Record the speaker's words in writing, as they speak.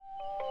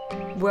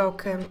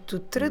Welcome to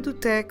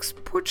Tradutec's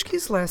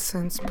Portuguese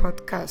Lessons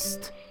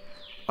podcast.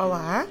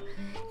 Olá,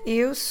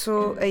 eu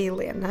sou a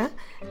Helena,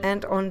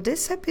 and on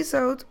this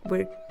episode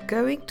we're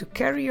going to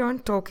carry on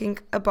talking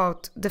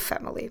about the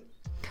family.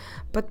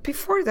 But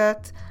before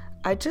that,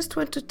 I just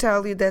want to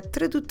tell you that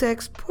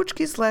Tradutec's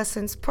Portuguese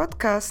Lessons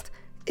podcast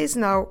is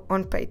now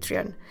on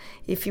Patreon.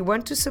 If you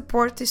want to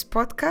support this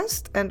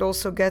podcast and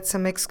also get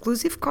some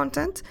exclusive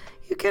content,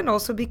 you can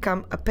also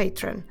become a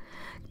patron.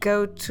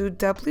 Go to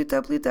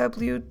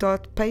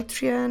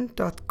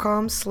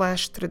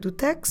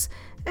www.patreon.com/tradutex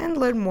and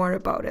learn more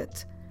about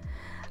it.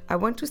 I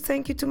want to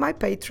thank you to my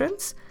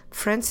patrons,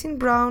 Francine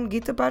Brown,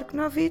 Gita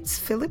Barknovitz,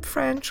 Philip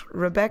French,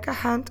 Rebecca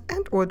Hunt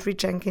and Audrey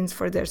Jenkins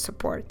for their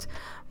support.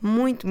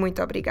 Muito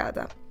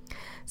obrigada.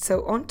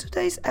 So on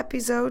today's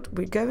episode,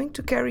 we're going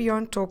to carry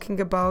on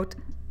talking about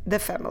the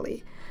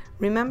family.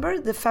 Remember,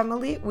 the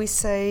family, we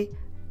say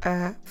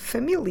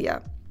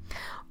familia.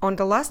 On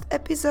the last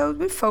episode,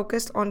 we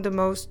focused on the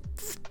most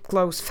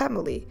close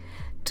family.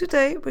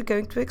 Today, we're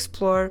going to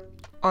explore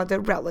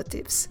other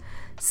relatives.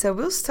 So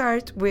we'll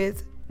start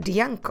with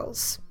the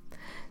uncles.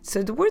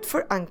 So the word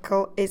for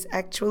uncle is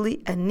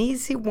actually an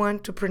easy one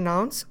to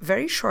pronounce,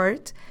 very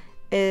short.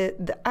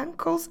 The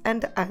uncles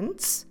and the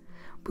aunts.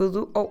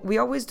 We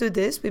always do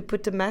this. We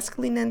put the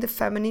masculine and the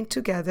feminine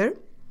together.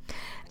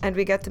 And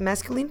we get the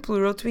masculine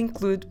plural to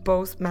include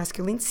both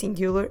masculine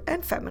singular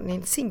and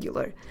feminine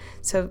singular.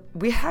 So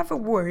we have a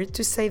word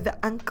to say the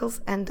uncles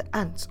and the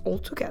aunts all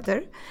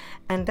together.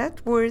 And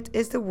that word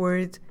is the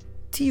word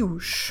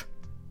tios.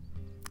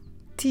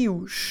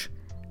 Tios.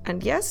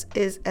 And yes,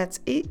 is as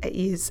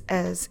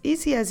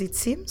easy as it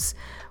seems.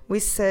 We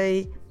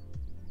say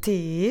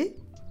T-I-O-S.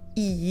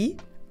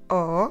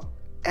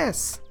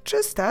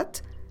 Just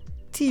that.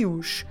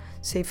 Tios.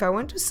 So if I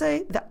want to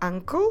say the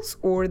uncles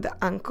or the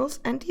uncles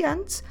and the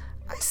aunts,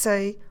 I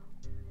say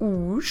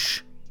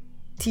os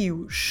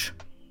tios.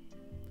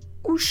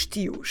 Os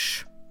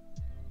tios.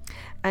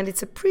 And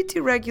it's a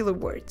pretty regular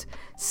word.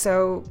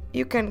 So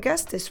you can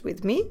guess this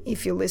with me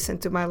if you listen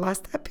to my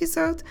last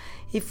episode.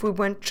 If we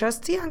want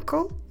just the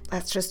uncle,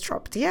 let's just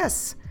drop the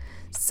S.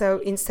 So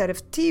instead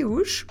of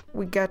tios,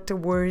 we got the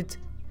word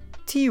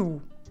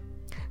tio.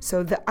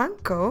 So the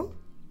uncle,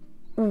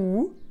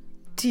 o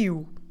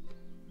tio.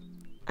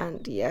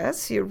 And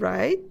yes, you're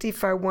right.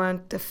 If I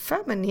want the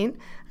feminine,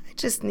 I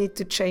just need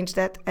to change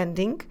that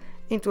ending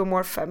into a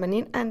more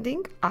feminine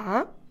ending,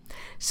 a.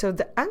 So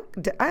the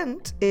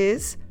aunt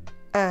is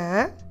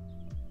a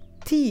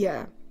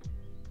tia.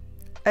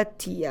 A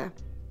tia.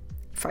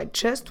 If I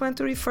just want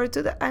to refer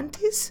to the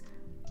aunties,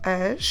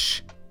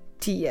 as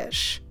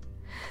tias.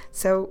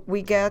 So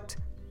we get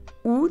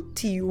o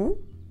tio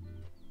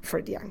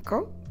for the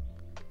uncle,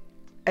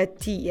 a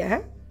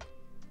tia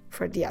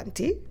for the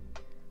auntie,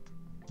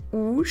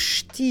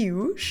 os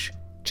tios,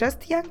 just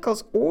the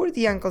uncles or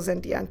the uncles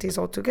and the aunties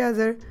all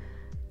together,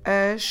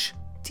 as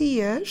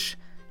tias,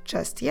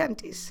 just the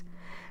aunties.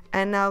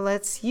 And now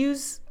let's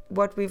use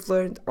what we've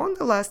learned on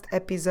the last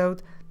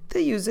episode,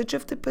 the usage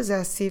of the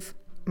possessive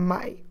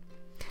my.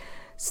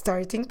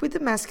 Starting with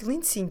the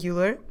masculine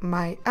singular,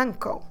 my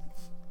uncle.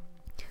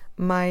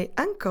 My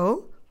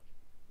uncle,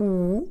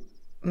 o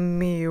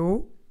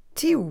meu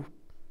tio.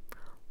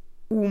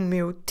 O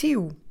meu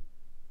tio.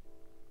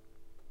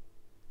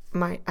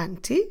 My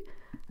auntie,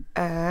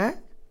 a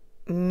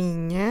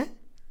minha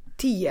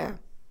tia.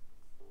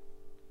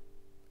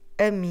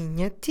 A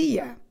minha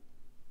tia.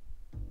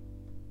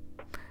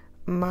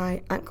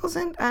 My uncles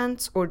and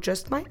aunts, or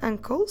just my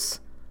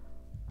uncles,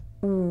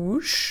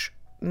 os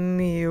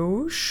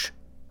meus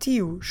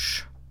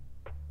tios.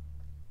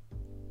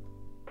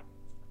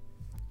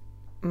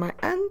 My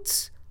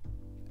aunts,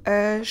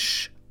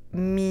 as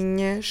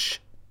minhas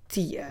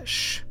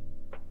tias.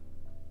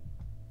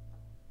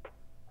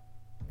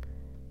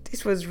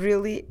 This was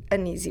really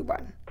an easy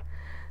one.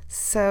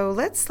 So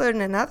let's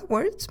learn another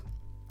word,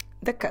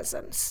 the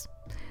cousins.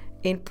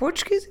 In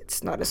Portuguese,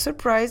 it's not a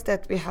surprise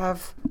that we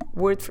have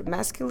word for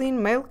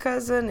masculine, male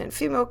cousin and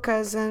female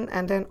cousin,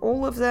 and then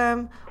all of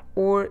them,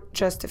 or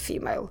just a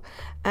female.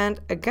 And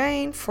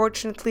again,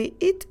 fortunately,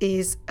 it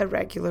is a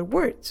regular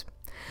word.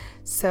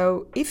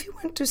 So if you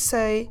want to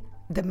say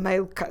the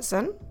male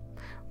cousin,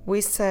 we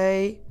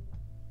say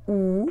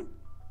o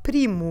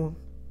primo.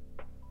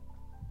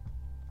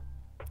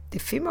 The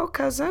female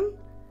cousin,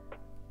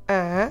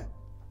 a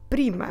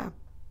prima.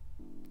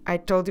 I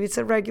told you it's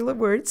a regular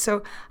word,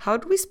 so how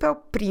do we spell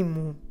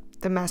primo,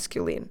 the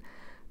masculine?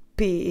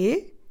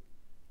 P-R-I-M-O.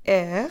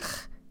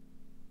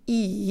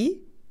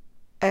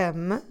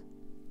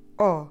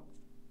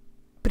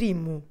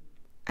 Primo.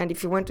 And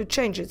if you want to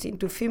change it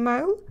into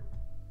female,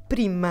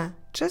 prima.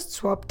 Just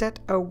swap that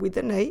O with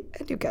an A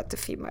and you get the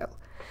female.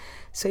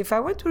 So if I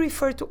want to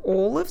refer to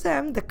all of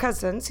them, the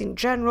cousins in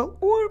general,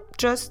 or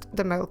just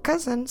the male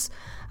cousins,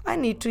 I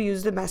need to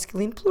use the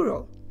masculine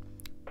plural.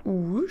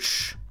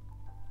 Os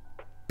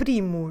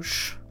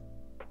primos.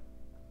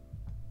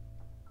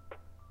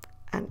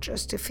 And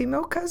just the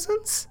female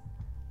cousins,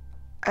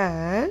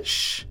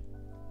 as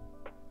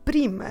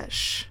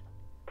primas.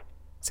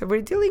 So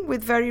we're dealing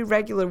with very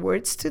regular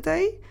words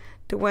today,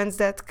 the ones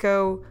that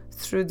go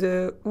through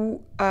the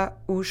u, a,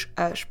 us,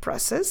 as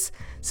process.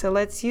 So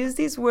let's use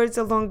these words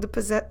along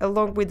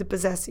with the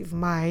possessive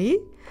my,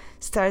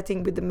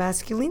 starting with the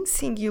masculine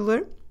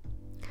singular.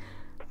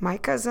 My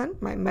cousin,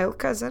 my male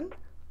cousin,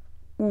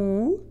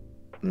 o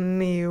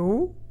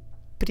meu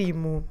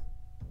primo.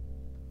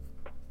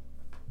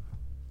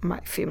 My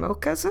female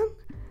cousin,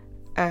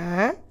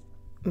 a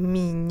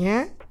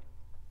minha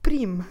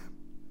prima.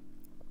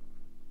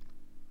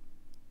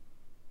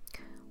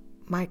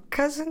 My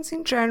cousins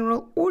in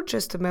general, or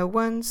just the male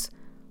ones,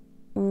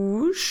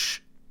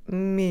 os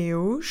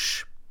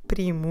meus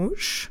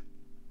primos.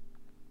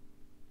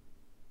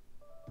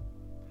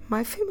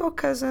 My female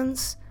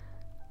cousins,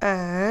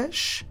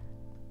 as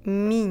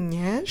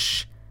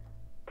minhas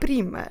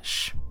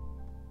primas.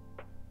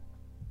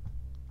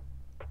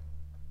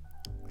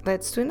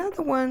 Let's do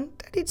another one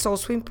that it's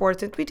also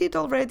important. We did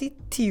already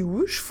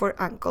tios for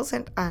uncles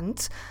and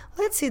aunts.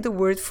 Let's see the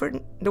words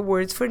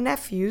for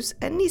nephews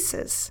and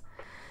nieces.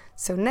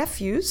 So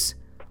nephews,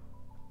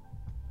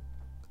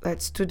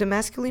 let's do the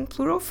masculine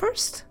plural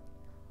first,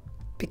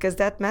 because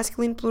that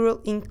masculine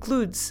plural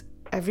includes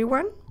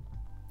everyone,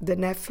 the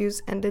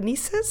nephews and the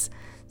nieces.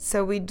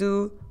 So we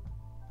do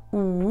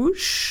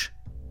os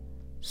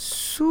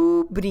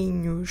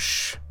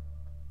sobrinhos.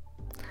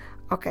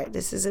 Okay,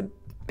 this is a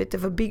bit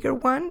of a bigger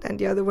one than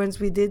the other ones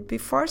we did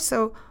before.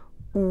 So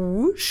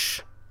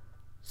os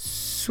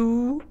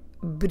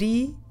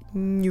sobrinhos.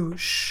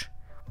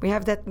 We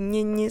have that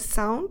nhe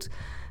sound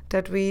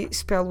that we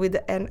spell with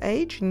the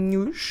NH,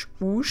 nhos,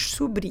 os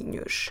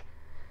sobrinhos.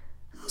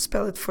 I'll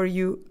spell it for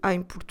you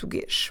em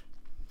português.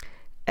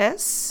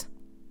 S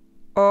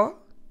O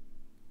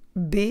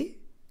B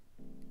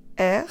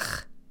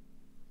R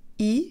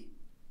I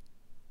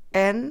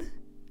N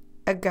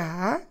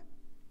H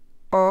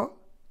O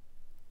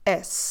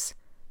S.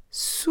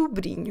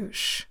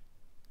 Sobrinhos.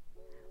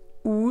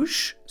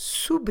 Os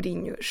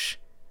sobrinhos.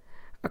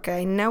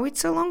 Okay, now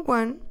it's a long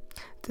one.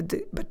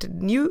 But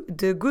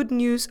the good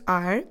news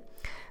are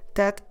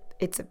that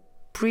it's a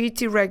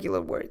pretty regular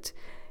word.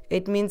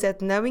 It means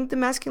that knowing the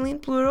masculine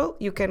plural,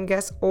 you can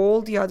guess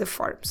all the other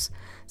forms.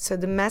 So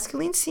the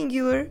masculine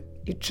singular,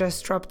 you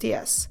just drop the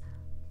S.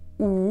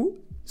 O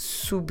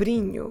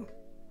sobrinho.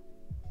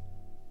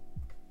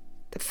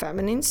 The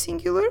feminine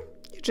singular,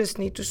 you just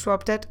need to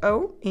swap that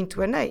O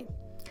into an A.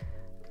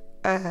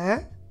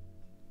 A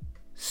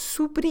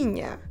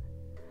sobrinha.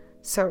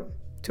 So,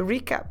 to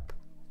recap,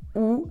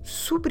 o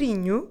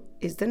sobrinho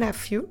is the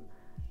nephew,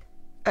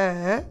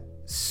 a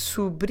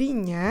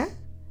sobrinha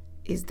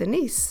is the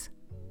niece.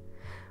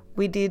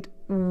 We did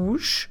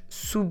os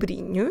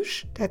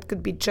sobrinhos, that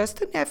could be just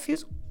the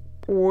nephews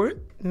or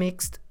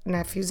mixed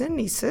nephews and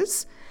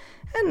nieces.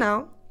 And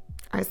now,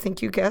 I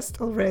think you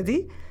guessed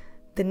already,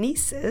 the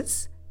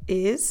nieces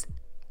is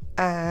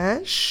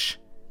as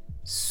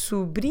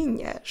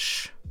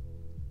sobrinhas.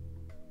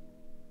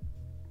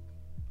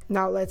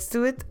 Now let's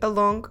do it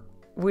along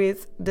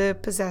with the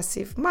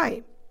possessive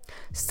my,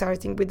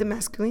 starting with the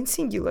masculine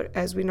singular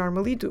as we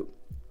normally do.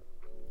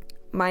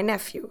 My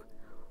nephew,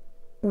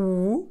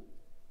 o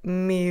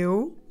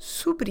meu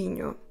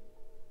sobrinho.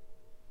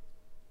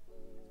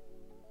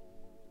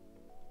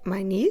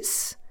 My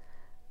niece,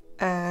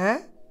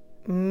 a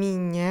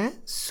minha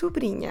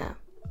sobrinha.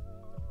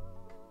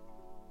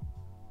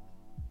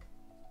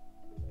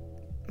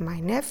 My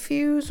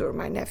nephews or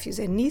my nephews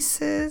and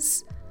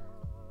nieces,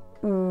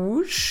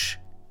 os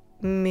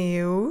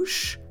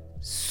meus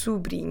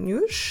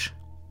sobrinhos.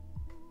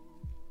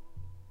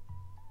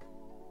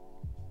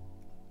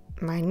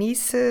 My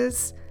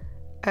nieces,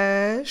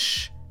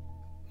 as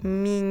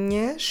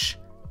minhas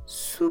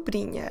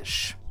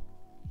sobrinhas.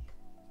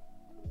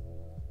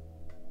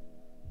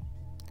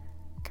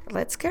 Okay,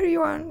 let's carry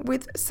on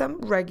with some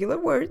regular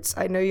words.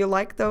 I know you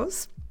like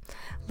those.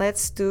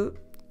 Let's do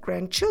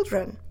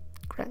grandchildren.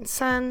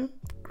 Grandson,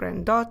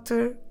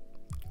 granddaughter,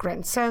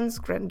 grandsons,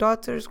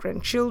 granddaughters,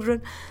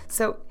 grandchildren.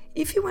 So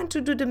if you want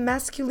to do the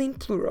masculine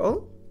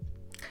plural,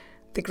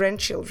 the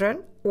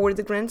grandchildren or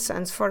the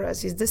grandsons for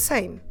us is the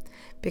same,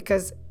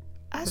 because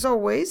as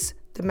always,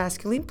 the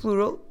masculine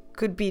plural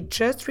could be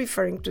just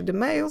referring to the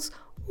males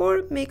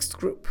or mixed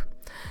group.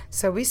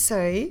 So we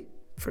say,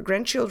 for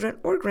grandchildren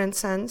or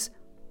grandsons,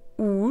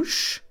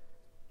 os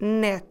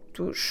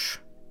netos.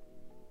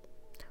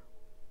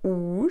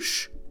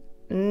 Os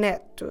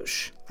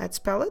netos. Let's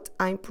spell it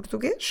em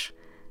português.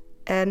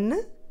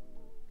 N-E-T-O-S.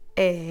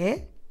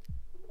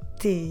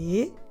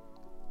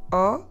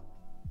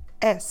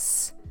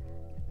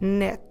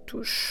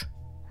 Netos.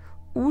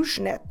 Os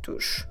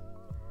netos.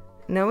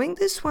 Knowing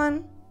this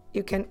one,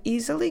 you can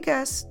easily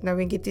guess,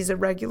 knowing it is a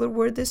regular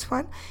word, this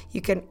one,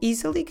 you can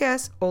easily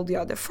guess all the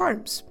other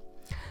forms.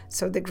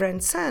 So the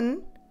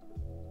grandson,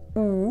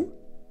 o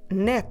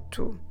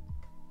neto.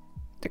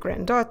 The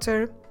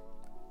granddaughter,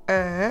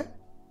 a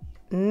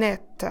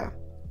neta.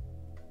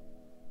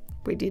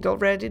 We did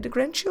already the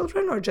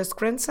grandchildren or just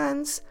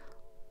grandsons,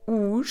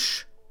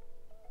 os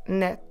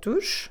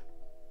netos.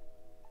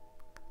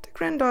 The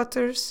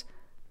granddaughters,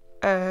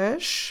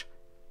 as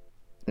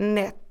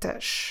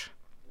netas.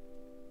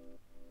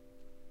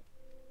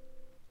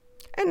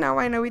 And now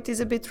I know it is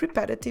a bit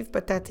repetitive,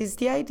 but that is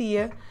the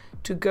idea,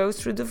 to go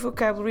through the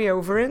vocabulary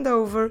over and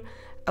over,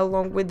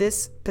 along with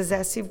this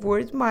possessive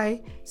word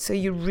my, so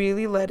you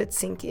really let it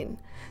sink in.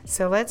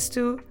 So let's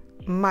do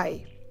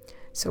my.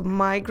 So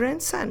my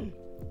grandson.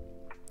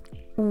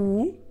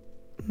 O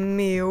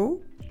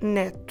meu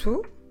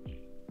neto.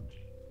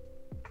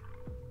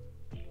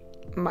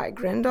 My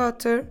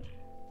granddaughter.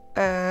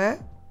 A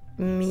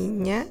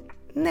minha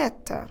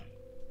neta.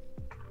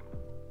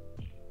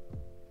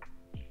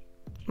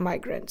 My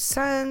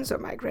grandsons or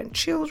my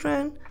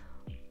grandchildren.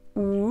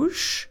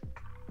 Os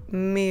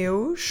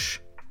meus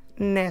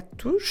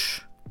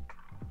netos.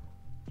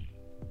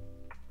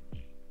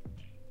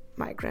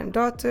 My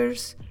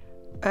granddaughters.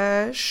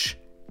 As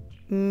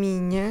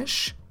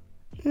minhas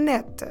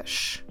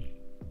netas.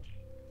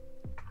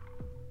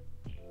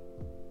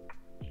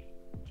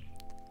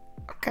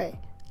 Okay,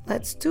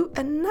 let's do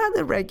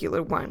another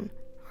regular one.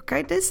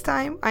 Okay, this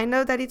time I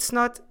know that it's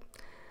not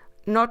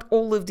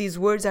all of these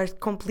words are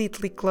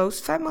completely close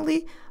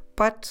family,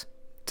 but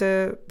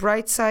the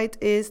bright side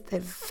is they're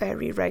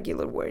very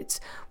regular words,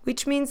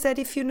 which means that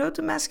if you know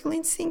the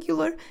masculine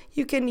singular,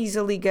 you can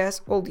easily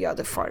guess all the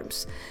other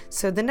forms.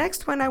 So the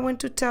next one I want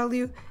to tell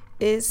you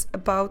is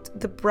about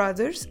the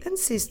brothers and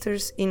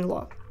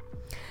sisters-in-law.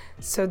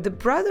 So the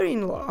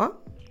brother-in-law,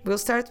 we'll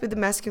start with the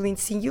masculine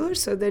singular,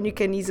 so then you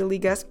can easily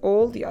guess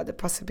all the other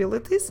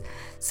possibilities.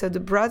 So the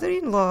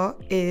brother-in-law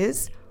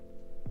is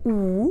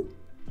o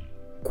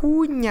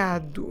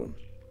cunhado.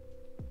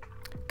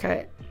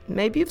 Okay,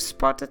 maybe you've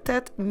spotted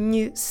that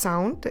n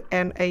sound, the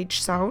nh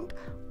sound.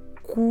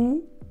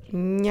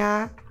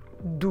 Cunhado.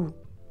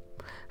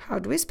 How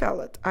do we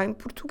spell it? Em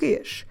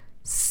português.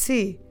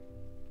 C-U-N-H-A-D-O.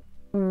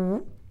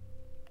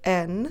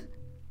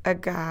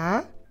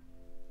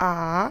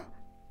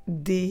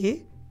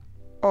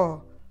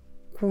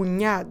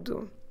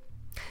 Cunhado.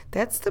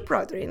 That's the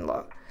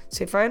brother-in-law.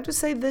 So if I want to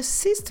say the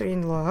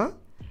sister-in-law,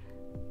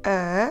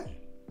 a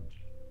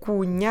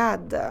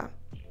cunhada.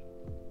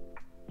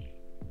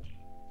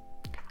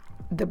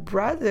 The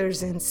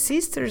brothers and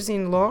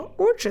sisters-in-law,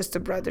 or just the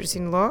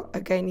brothers-in-law,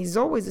 again, is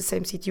always the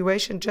same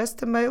situation,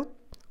 just a male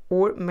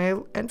or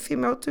male and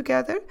female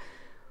together.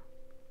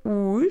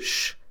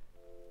 Os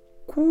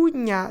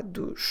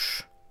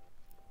cunhados.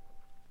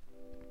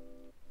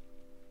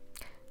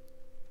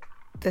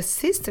 The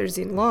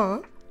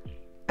sisters-in-law,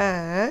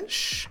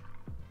 as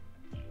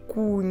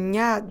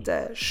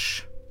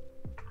cunhadas.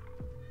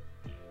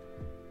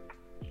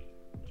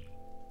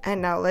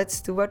 And now let's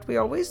do what we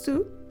always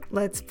do.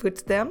 Let's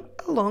put them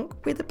along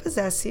with the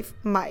possessive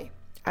my.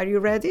 Are you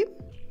ready?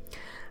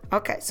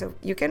 Okay, so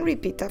you can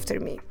repeat after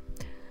me.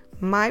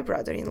 My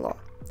brother-in-law.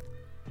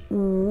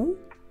 O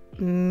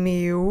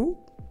meu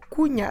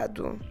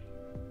cunhado.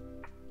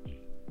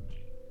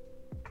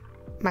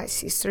 My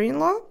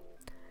sister-in-law.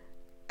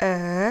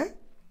 A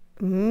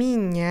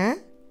minha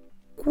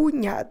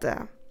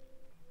cunhada.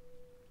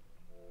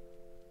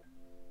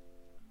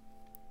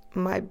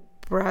 My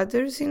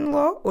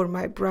brothers-in-law or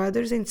my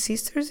brothers and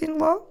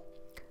sisters-in-law.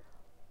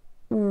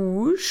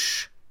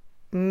 Os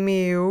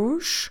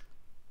meus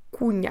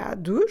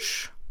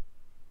cunhados.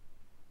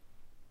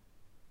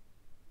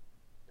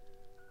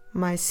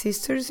 My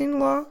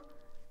sisters-in-law.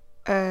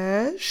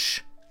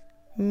 As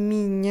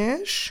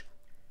minhas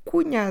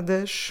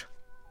cunhadas.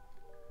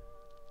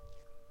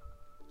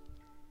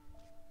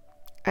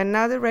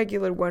 Another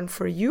regular one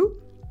for you.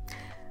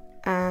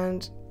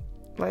 And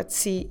let's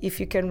see if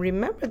you can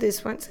remember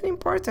this one. It's an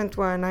important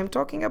one. I'm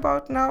talking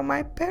about now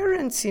my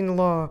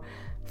parents-in-law.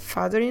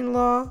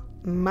 Father-in-law,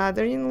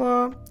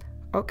 mother-in-law.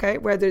 Okay,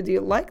 whether you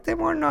like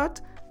them or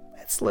not,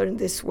 let's learn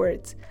this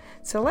word.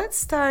 So let's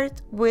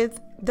start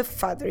with the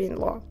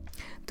father-in-law.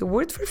 The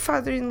word for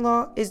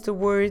father-in-law is the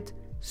word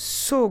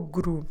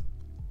sogro.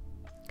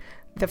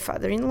 The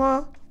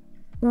father-in-law,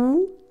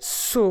 o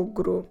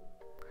sogro.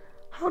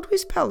 How do we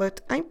spell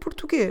it em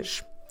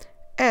português?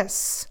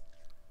 S-O-G-R-O.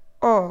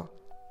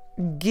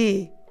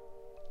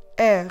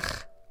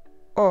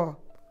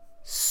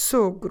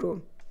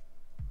 Sogro.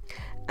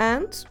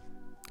 And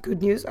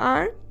good news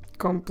are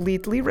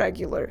completely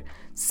regular.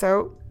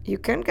 So you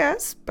can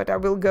guess, but I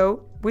will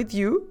go with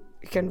you.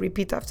 You can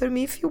repeat after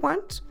me if you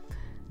want.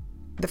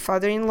 The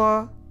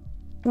father-in-law,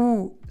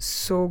 o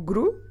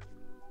sogro.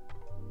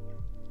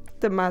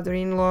 The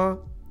mother-in-law,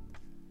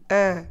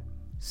 a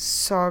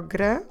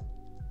sogra.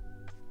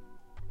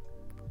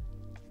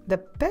 The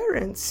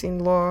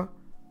parents-in-law,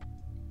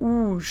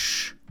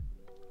 os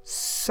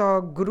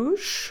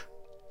sogros.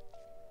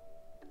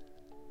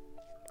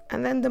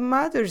 And then the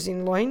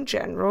mothers-in-law in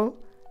general,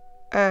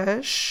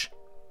 as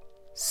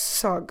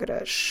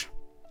sogras.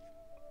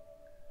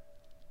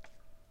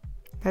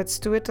 Let's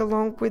do it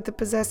along with the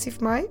possessive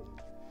my.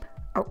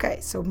 Okay,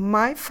 so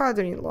my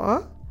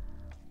father-in-law,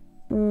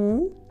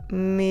 o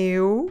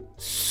meu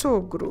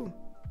sogro.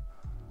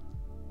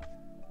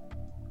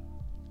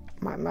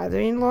 My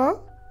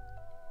mother-in-law,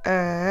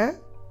 a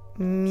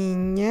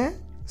minha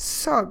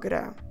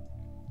sogra.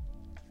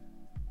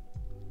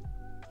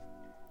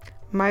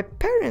 My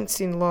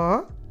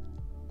parents-in-law,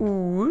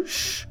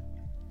 os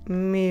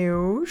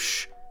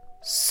meus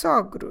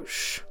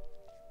sogros.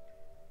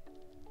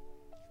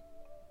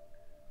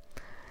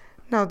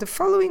 Now, the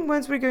following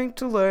ones we're going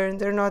to learn,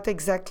 they're not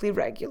exactly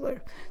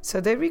regular,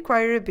 so they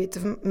require a bit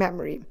of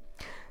memory.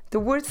 The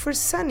word for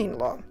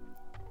son-in-law.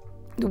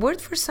 The word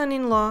for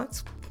son-in-law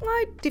is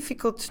quite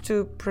difficult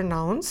to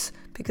pronounce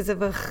because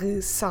of a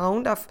r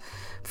sound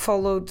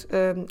followed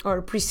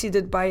or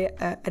preceded by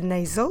a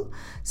nasal.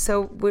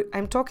 So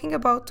I'm talking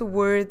about the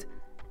word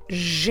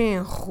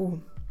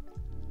genro.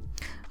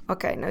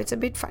 Okay, now it's a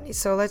bit funny,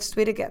 so let's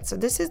do it again. So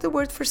this is the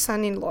word for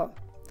son-in-law.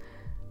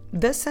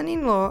 The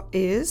son-in-law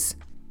is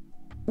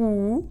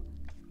o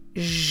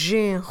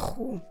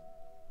genro.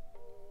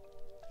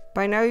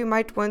 By now you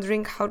might be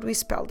wondering how do we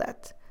spell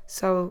that.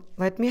 So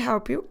let me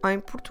help you.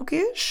 I'm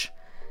Portuguese.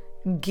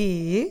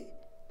 G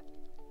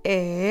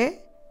E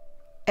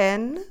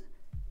N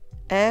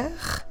R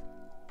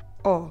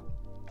O.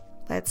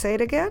 Let's say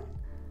it again.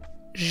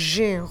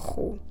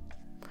 Genro.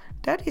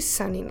 That is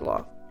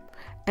son-in-law.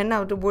 And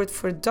now the word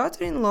for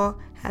daughter-in-law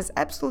has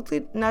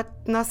absolutely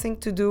nothing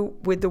to do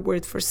with the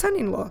word for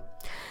son-in-law.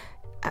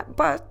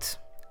 But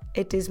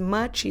it is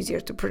much easier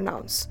to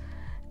pronounce.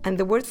 And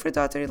the word for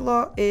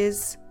daughter-in-law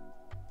is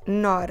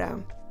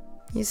nora.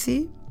 You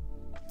see?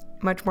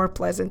 Much more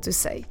pleasant to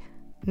say.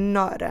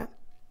 Nora.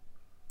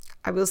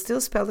 I will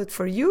still spell it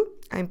for you.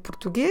 I'm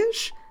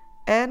Portuguese.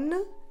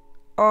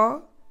 N-O-R-A.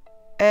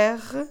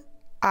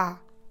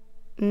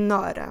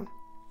 Nora.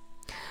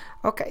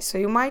 Okay, so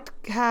you might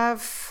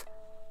have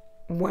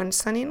one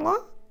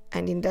son-in-law,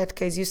 and in that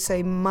case you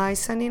say my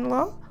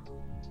son-in-law,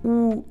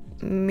 o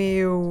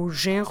meu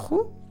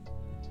genro.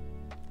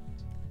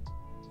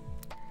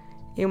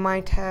 You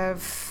might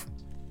have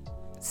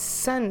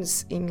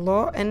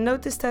sons-in-law, and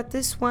notice that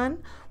this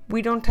one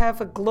we don't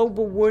have a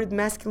global word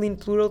masculine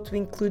plural to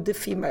include the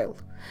female.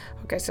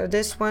 Okay, so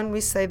this one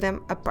we say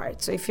them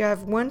apart. So if you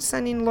have one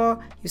son-in-law,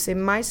 you say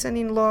my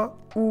son-in-law,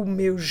 o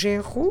meu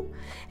genro.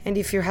 And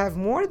if you have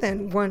more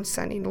than one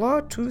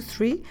son-in-law, 2,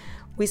 3,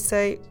 we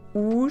say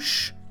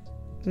os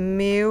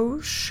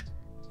meus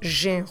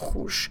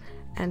genros.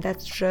 And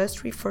that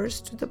just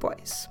refers to the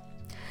boys.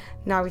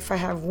 Now, if I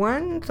have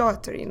one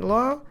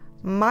daughter-in-law,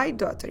 my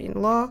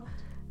daughter-in-law,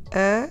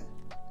 a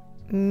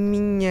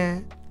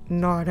minha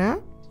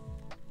nora.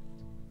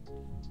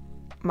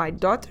 My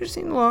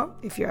daughters-in-law,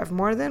 if you have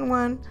more than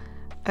one,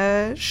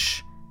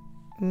 as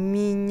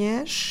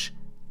minhas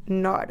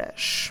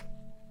noras.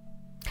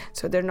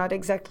 So they're not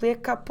exactly a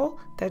couple.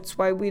 That's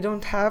why we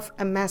don't have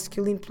a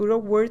masculine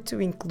plural word to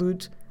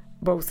include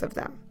both of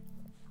them.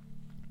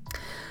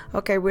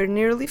 Okay, we're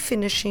nearly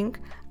finishing.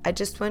 I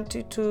just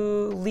wanted to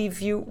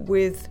leave you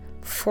with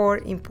 4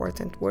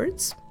 important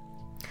words.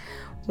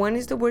 One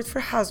is the word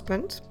for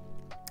husband.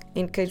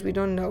 In case we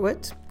don't know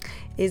it,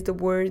 is the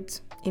word,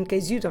 in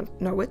case you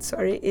don't know it,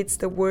 sorry, it's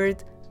the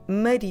word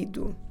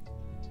marido.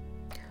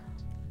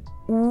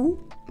 O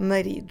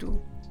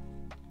marido.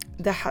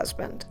 The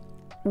husband.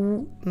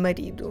 O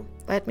marido.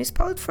 Let me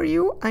spell it for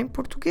you. I'm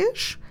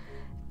Portuguese.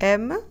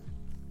 M-A-R-I-D-O.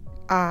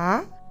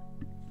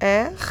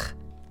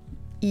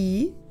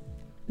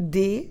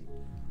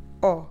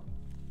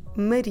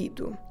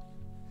 Marido.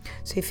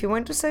 So if you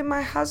want to say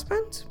my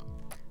husband,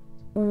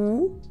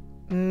 o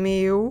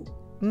meu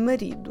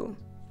marido.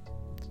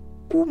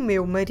 O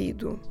meu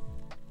marido.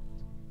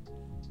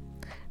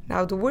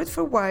 Now the word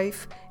for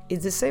wife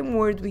is the same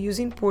word we use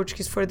in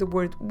Portuguese for the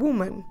word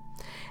woman.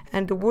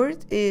 And the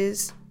word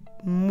is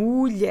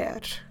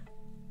mulher.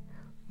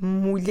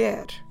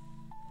 Mulher.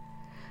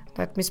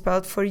 Let me spell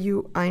it for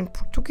you. I'm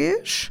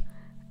Portuguese.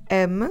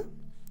 M-U-L-H-E-R.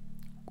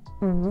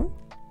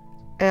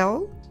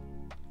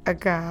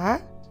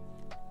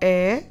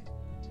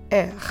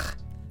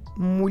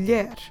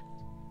 Mulher.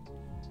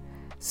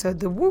 So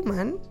the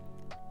woman,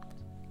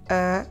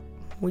 a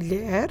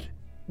mulher,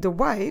 the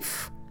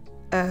wife,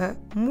 a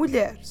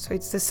mulher. So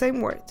it's the same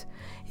word.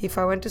 If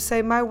I want to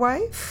say my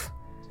wife,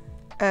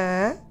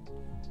 a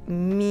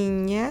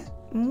minha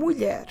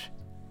mulher.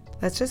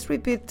 Let's just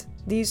repeat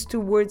these 2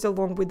 words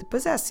along with the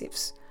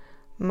possessives.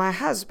 My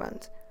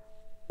husband,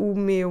 o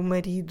meu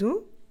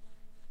marido.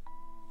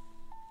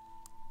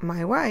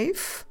 My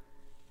wife,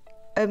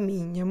 a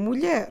minha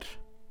mulher.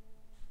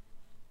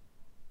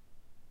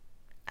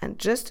 And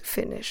just to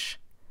finish,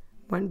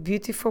 one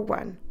beautiful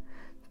one,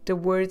 the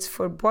words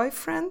for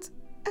boyfriend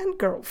and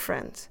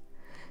girlfriend.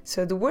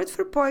 So the word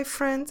for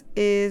boyfriend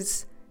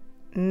is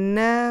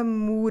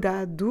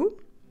namorado.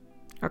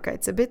 Okay,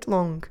 it's a bit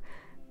long.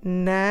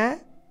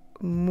 Namorado.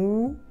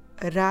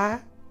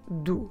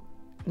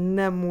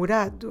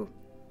 Namorado.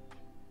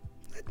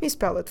 Let me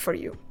spell it for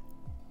you.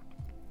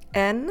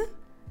 N-A-M-O-R-A-D-O.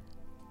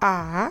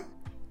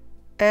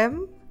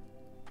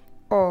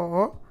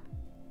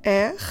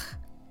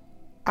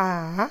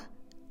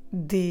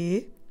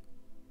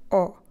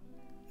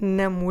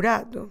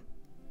 Namorado.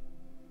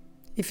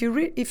 If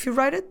you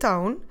write it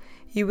down,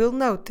 you will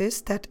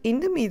notice that in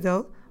the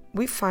middle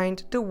we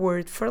find the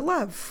word for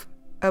love,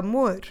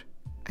 amor.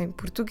 em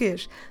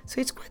português.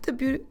 So it's quite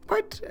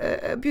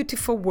a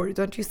beautiful word,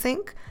 don't you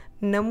think?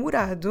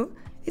 Namorado,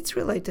 it's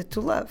related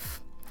to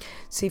love.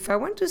 So if I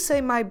want to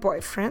say my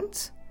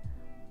boyfriend,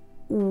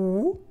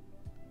 o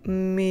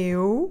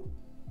meu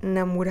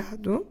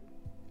namorado,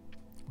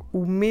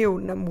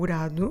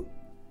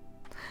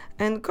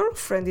 and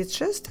girlfriend, it's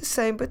just the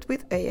same but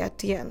with a at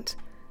the end.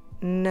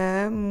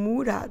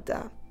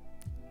 Namorada,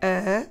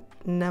 a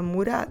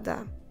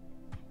namorada.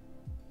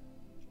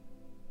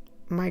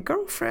 My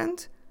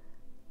girlfriend,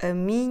 a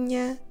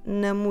minha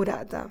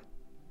namorada.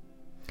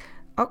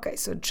 Okay,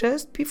 so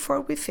just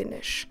before we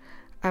finish,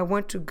 I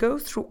want to go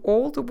through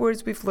all the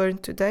words we've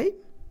learned today.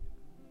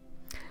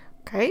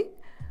 Okay,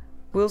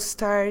 we'll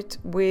start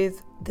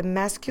with the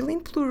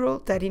masculine plural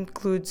that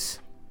includes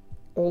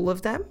all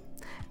of them,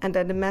 and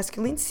then the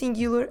masculine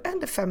singular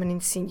and the feminine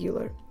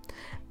singular.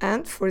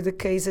 And for the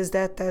cases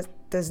that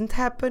doesn't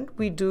happen,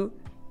 we do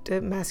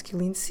the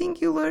masculine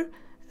singular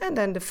and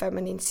then the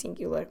feminine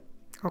singular.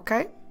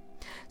 Okay?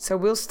 So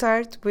we'll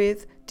start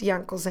with the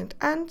uncles and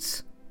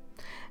aunts.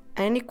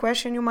 Any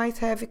question you might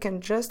have, you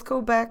can just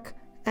go back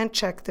and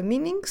check the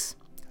meanings.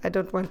 I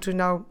don't want to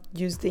now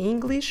use the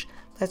English.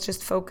 Let's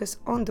just focus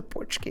on the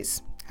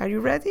Portuguese. Are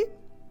you ready?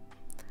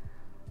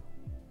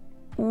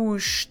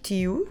 Os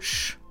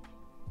tios,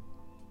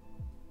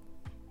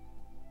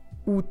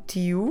 o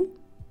tio,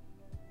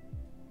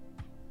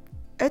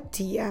 a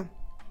tia,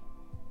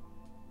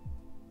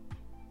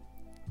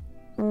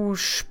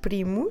 os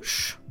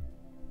primos,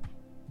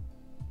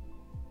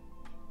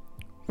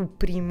 o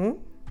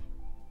primo,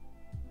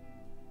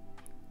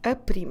 a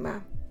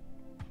prima,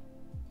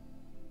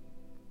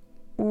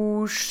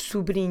 os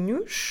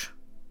sobrinhos,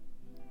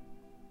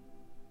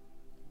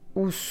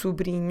 o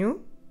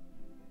sobrinho,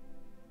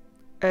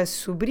 a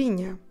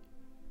sobrinha,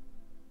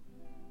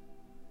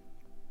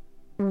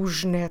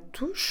 os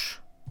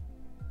netos,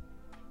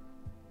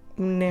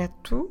 o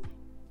neto,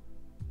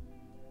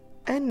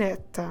 a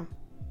neta,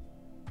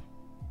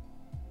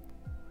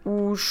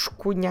 os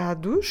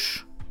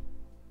cunhados,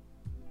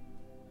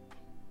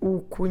 o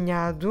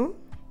cunhado,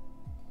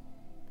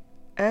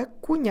 a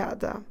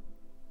cunhada,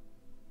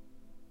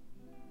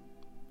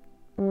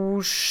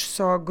 os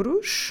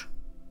sogros,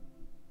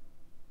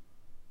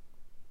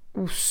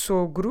 o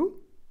sogro,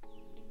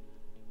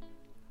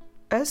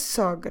 a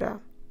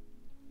sogra,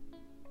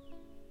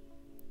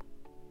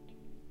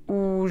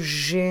 o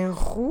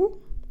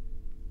genro,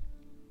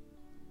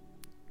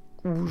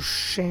 os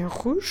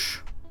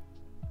genros,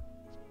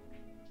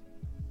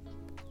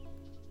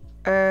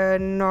 a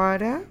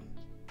nora,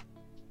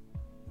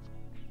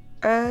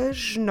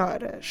 as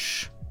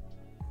noras,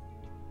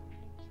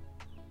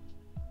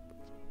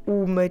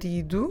 o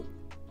marido,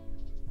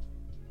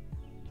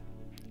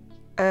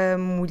 a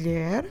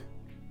mulher,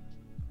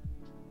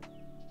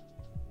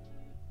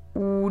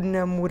 o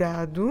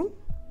namorado,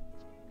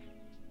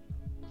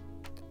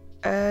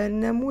 a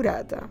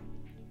namorada.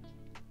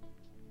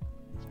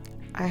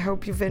 I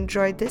hope you've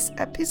enjoyed this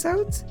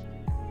episode.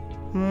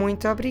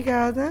 Muito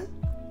obrigada.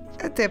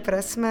 Até para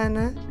a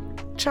semana.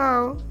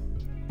 Tchau!